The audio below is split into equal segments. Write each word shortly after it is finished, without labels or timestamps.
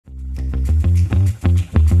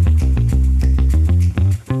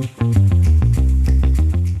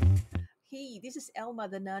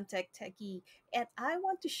Norma, the non-tech techie, and I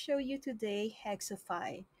want to show you today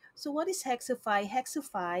Hexofy. So what is Hexofy?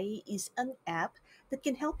 Hexofy is an app that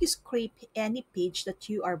can help you scrape any page that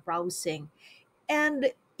you are browsing.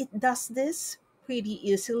 And it does this pretty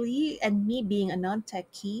easily. And me being a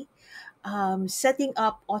non-techie, setting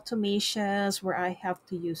up automations where I have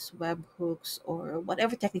to use webhooks or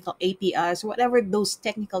whatever technical APIs, whatever those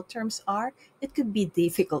technical terms are, it could be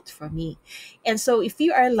difficult for me. And so, if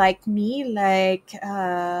you are like me, like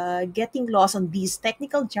getting lost on these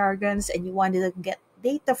technical jargons and you wanted to get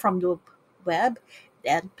data from the web,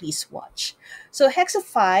 then please watch. So,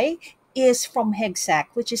 Hexify is from Hexact,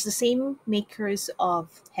 which is the same makers of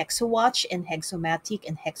Hexawatch and Hexomatic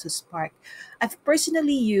and Hexospark. I've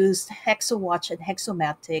personally used Hexawatch and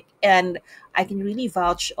Hexomatic, and I can really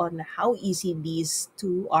vouch on how easy these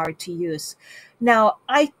two are to use. Now,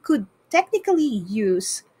 I could technically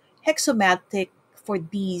use Hexomatic for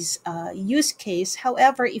these use case.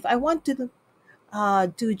 However, if I want to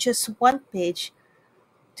do just one page,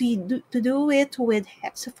 to do it with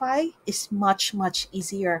Hexify is much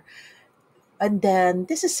easier. And then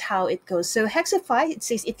this is how it goes. So Hexify, it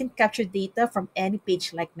says it can capture data from any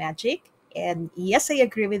page like magic. And yes, I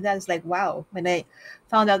agree with that. It's like, wow, when I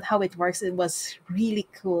found out how it works, it was really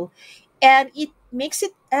cool. And it makes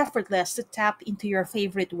it effortless to tap into your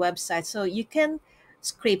favorite website. So you can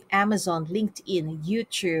scrape Amazon, LinkedIn,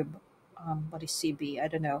 YouTube, what is CB? I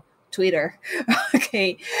don't know. Twitter,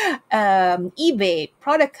 okay, eBay,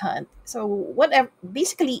 Product Hunt. So whatever,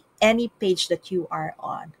 basically any page that you are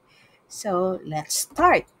on. So let's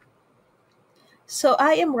start. So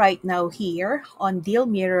I am right now here on Deal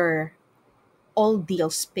Mirror All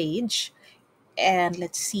Deals page, and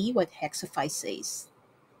let's see what Hexify says.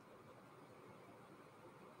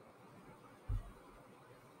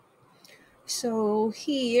 So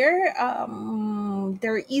here,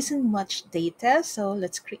 there isn't much data, so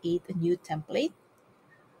let's create a new template.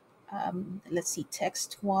 Let's see,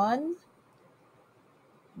 text one.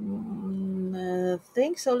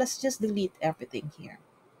 Nothing, so let's just delete everything here.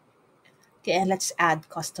 Okay, and let's add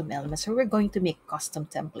custom elements. So we're going to make custom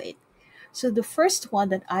template. So the first one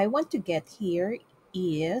that I want to get here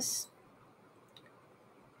is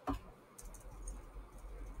the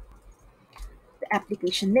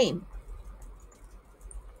application name,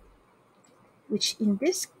 which in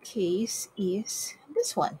this case is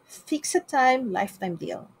this one, fix a time lifetime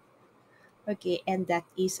deal. Okay, and that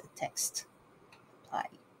is a text. Apply.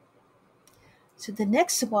 So the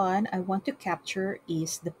next one I want to capture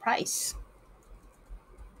is the price.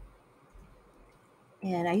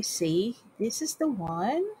 And I say this is the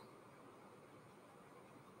one.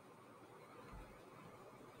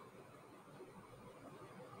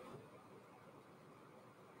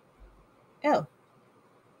 Oh,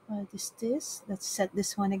 what is this? Let's set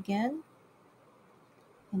this one again.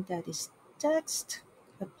 And that is text.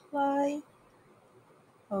 Apply.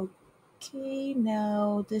 Okay,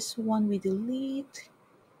 now this one we delete.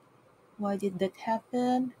 Why did that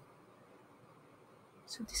happen?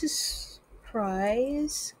 So this is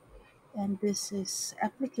price and this is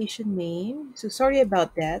application name. So sorry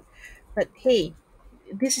about that. But hey,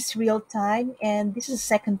 this is real time and this is the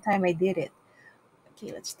second time I did it.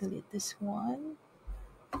 Okay, let's delete this one.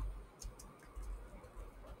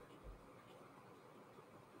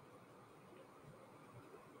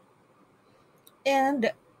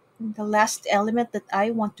 And the last element that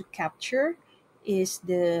I want to capture is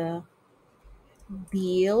the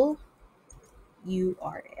deal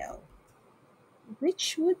URL,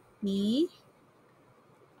 which would be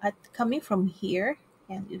coming from here,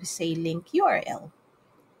 and you say link URL.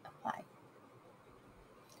 Apply.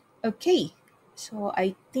 Okay, so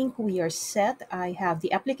I think we are set. I have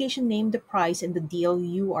the application name, the price, and the deal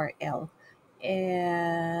URL.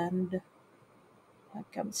 And how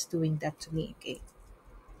come it's doing that to me? Okay.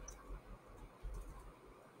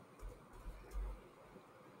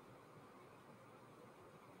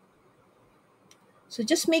 So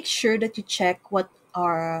just make sure that you check what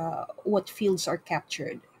fields are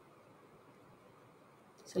captured.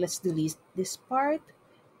 So let's delete this part.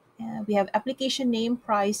 We have application name,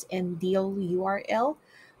 price, and deal URL.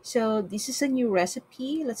 So this is a new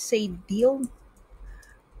recipe. Let's say deal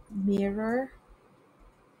mirror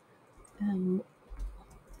um,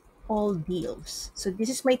 all deals. So this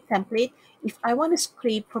is my template. If I want to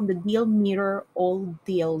scrape from the deal mirror all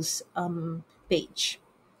deals page.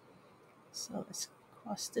 So let's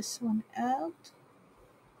cross this one out.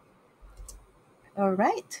 All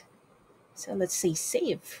right. So let's say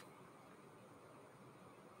save.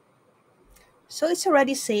 So it's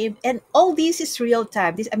already saved, and all this is real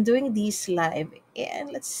time. This I'm doing this live, and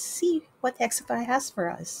let's see what Hexify has for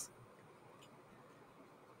us.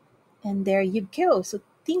 And there you go. So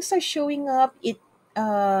things are showing up. It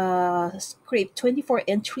scraped 24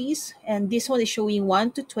 entries, and this one is showing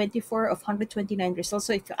 1 to 24 of 129 results.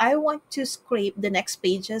 So if I want to scrape the next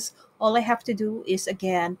pages, all I have to do is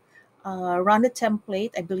again run a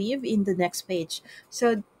template, I believe, in the next page.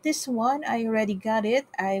 So this one, I already got it.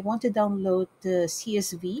 I want to download the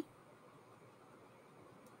CSV,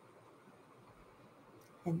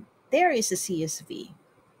 and there is the CSV.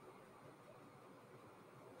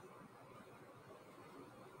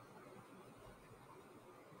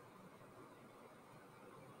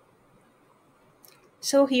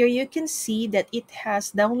 So here you can see that it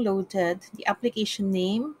has downloaded the application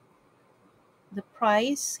name, the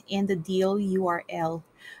price, and the deal URL.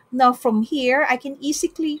 Now from here, I can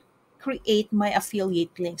easily create my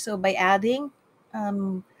affiliate link. So by adding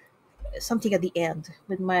um, something at the end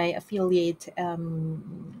with my affiliate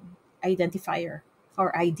identifier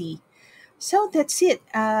or ID. So that's it.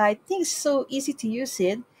 I think it's so easy to use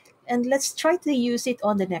it. And let's try to use it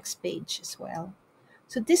on the next page as well.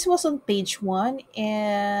 So this was on page one.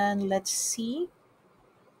 And let's see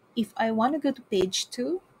if I want to go to page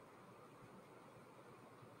two.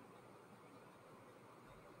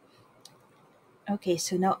 Okay,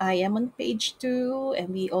 so now I am on page two, and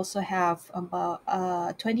we also have about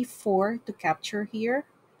 24 to capture here.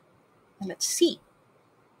 And let's see.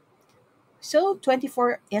 So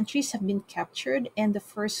 24 entries have been captured, and the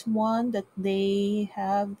first one that they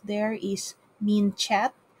have there is mean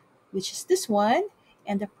chat, which is this one,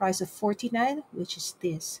 and the price of 49, which is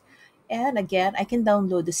this. And again, I can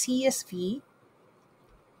download the CSV.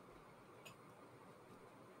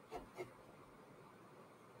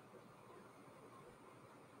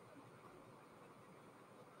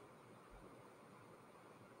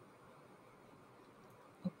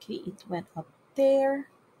 Okay, it went up there.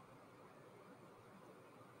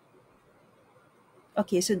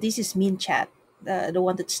 Okay, so this is mean chat, the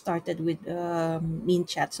one that started with mean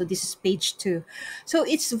chat. So this is page two. So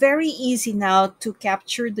it's very easy now to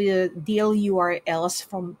capture the deal URLs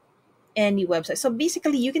from any website. So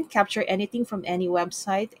basically, you can capture anything from any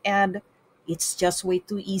website, and it's just way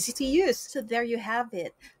too easy to use. So there you have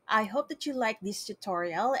it. I hope that you like this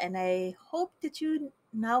tutorial, and I hope that you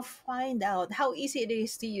now find out how easy it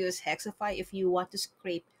is to use Hexify if you want to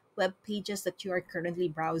scrape web pages that you are currently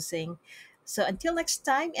browsing. So until next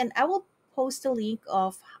time, and I will post a link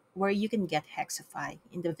of where you can get Hexify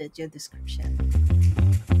in the video description.